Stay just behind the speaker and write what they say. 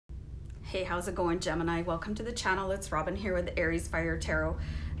Hey, how's it going, Gemini? Welcome to the channel. It's Robin here with AriesFireTarot.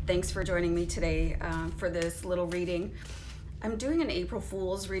 Thanks for joining me today for this little reading. I'm doing an April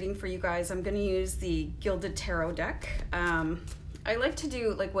Fool's reading for you guys. I'm going to use the Gilded Tarot deck. I like to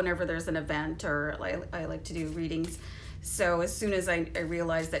do, like, whenever there's an event, or I like to do readings. So as soon as I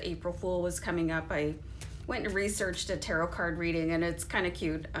realized that April Fool was coming up, I went and researched a tarot card reading, and it's kind of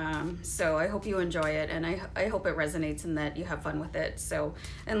cute. So I hope you enjoy it, and I hope it resonates and that you have fun with it. So,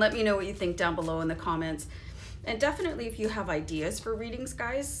 and let me know what you think down below in the comments. And definitely, if you have ideas for readings,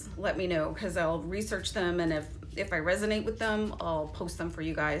 guys, let me know, because I'll research them, and if I resonate with them, I'll post them for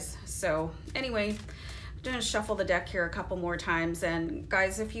you guys. So anyway, I'm gonna shuffle the deck here a couple more times. And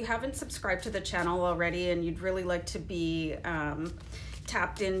guys, if you haven't subscribed to the channel already and you'd really like to be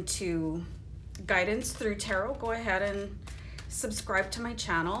tapped into guidance through tarot, go ahead and subscribe to my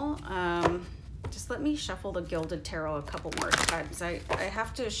channel. Just let me shuffle the Gilded Tarot a couple more times. I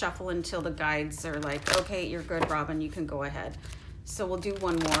have to shuffle until the guides are like, okay, you're good, Robin, you can go ahead. So we'll do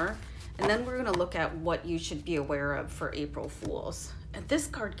one more, and then we're going to look at what you should be aware of for April Fools. And this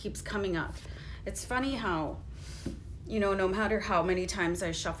card keeps coming up. It's funny how, you know, no matter how many times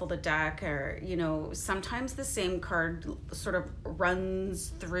I shuffle the deck, or, you know, sometimes the same card sort of runs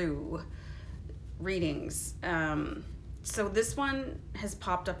through readings. So this one has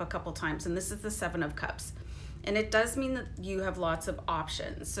popped up a couple times, and this is the Seven of Cups, and it does mean that you have lots of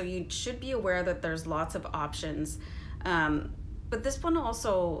options. So you should be aware that there's lots of options. But this one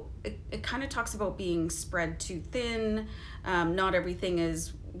also, it kind of talks about being spread too thin. Not everything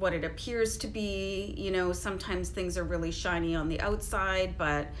is what it appears to be. You know, sometimes things are really shiny on the outside,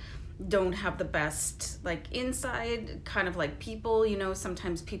 but don't have the best, like, inside, kind of like people. You know,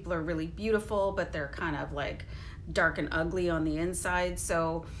 sometimes people are really beautiful, but they're kind of like dark and ugly on the inside.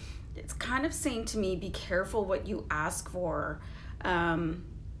 So it's kind of saying to me, be careful what you ask for,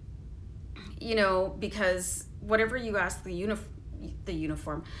 you know, because whatever you ask the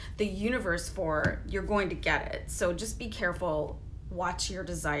universe for, you're going to get it. So just be careful, watch your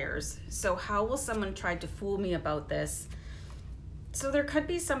desires. So how will someone try to fool me about this? So there could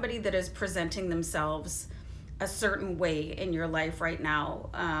be somebody that is presenting themselves a certain way in your life right now.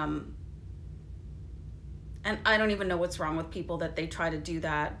 And I don't even know what's wrong with people that they try to do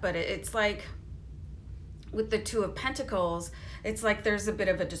that. But it's like with the Two of Pentacles, it's like there's a bit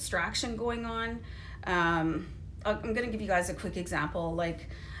of a distraction going on. I'm going to give you guys a quick example. Like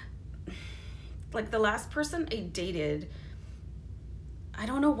the last person I dated, I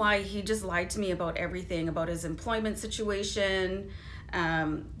don't know why he just lied to me about everything, about his employment situation.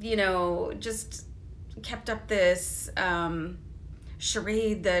 You know, just kept up this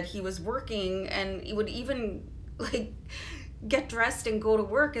charade that he was working, and he would even, like, get dressed and go to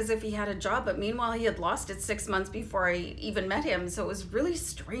work as if he had a job, but meanwhile he had lost it 6 months before I even met him. So it was really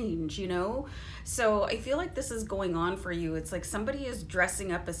strange, you know. So I feel like this is going on for you. It's like somebody is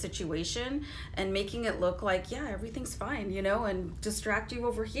dressing up a situation and making it look like, yeah, everything's fine, you know, and distract you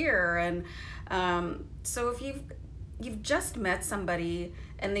over here. And so if you've just met somebody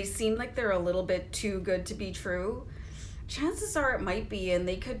and they seem like they're a little bit too good to be true, chances are it might be, and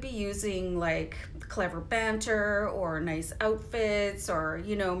they could be using like clever banter or nice outfits, or,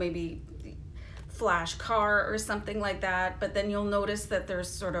 you know, maybe flash car or something like that. But then you'll notice that there's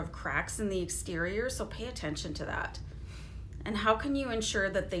sort of cracks in the exterior, so pay attention to that. And how can you ensure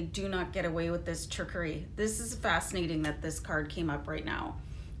that they do not get away with this trickery? This is fascinating that this card came up right now.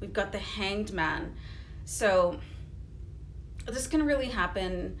 We've got the Hanged Man. So this can really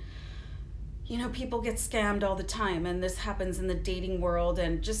happen. You know, people get scammed all the time, and this happens in the dating world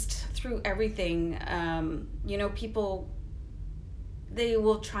and just through everything. You know, people, they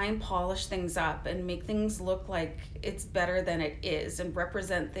will try and polish things up and make things look like it's better than it is, and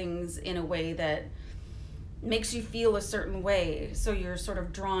represent things in a way that makes you feel a certain way, so you're sort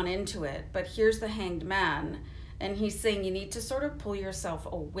of drawn into it. But here's the Hanged Man, and he's saying you need to sort of pull yourself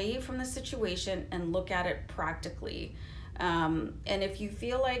away from the situation and look at it practically. And if you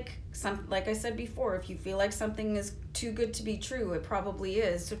feel like like I said before, if you feel like something is too good to be true, it probably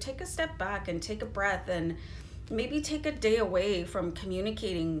is. So take a step back and take a breath, and maybe take a day away from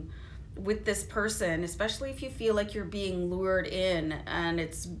communicating with this person, especially if you feel like you're being lured in and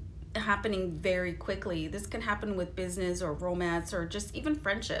it's happening very quickly. This can happen with business or romance or just even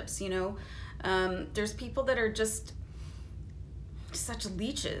friendships, you know. There's people that are just such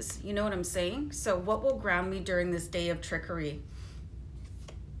leeches, you know what I'm saying? So what will ground me during this day of trickery?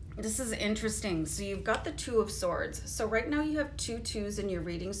 This is interesting. So you've got the Two of Swords. So right now you have 2 2s in your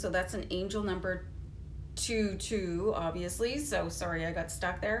reading. So that's an angel number 22, obviously. So sorry, I got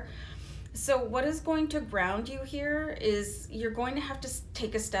stuck there. So what is going to ground you here is you're going to have to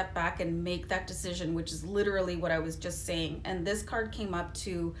take a step back and make that decision, which is literally what I was just saying. And this card came up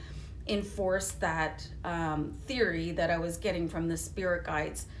to enforce that theory that I was getting from the spirit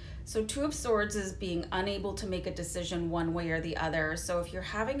guides. So Two of Swords is being unable to make a decision one way or the other. So if you're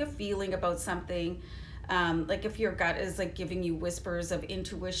having a feeling about something, like if your gut is like giving you whispers of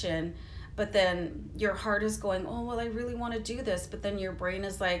intuition, but then your heart is going, oh, well, I really want to do this. But then your brain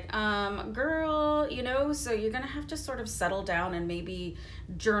is like, girl, you know, so you're going to have to sort of settle down and maybe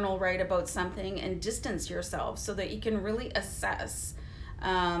journal write about something and distance yourself so that you can really assess,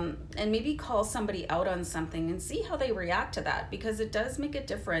 and maybe call somebody out on something and see how they react to that, because it does make a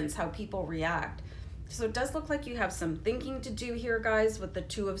difference how people react. So it does look like you have some thinking to do here, guys, with the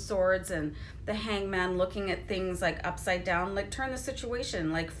Two of Swords and the Hangman, looking at things like upside down. Like turn the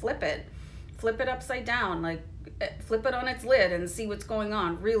situation, like flip it upside down, like flip it on its lid and see what's going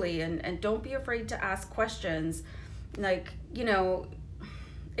on, really. And don't be afraid to ask questions. Like, you know,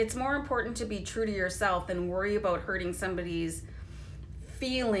 it's more important to be true to yourself than worry about hurting somebody's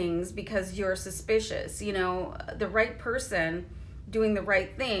feelings because you're suspicious. You know, the right person doing the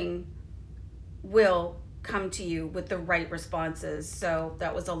right thing will come to you with the right responses. So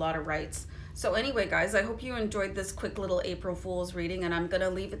that was a lot of rights. So anyway, guys, I hope you enjoyed this quick little April Fool's reading, and I'm going to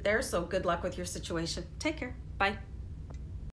leave it there. So good luck with your situation. Take care. Bye.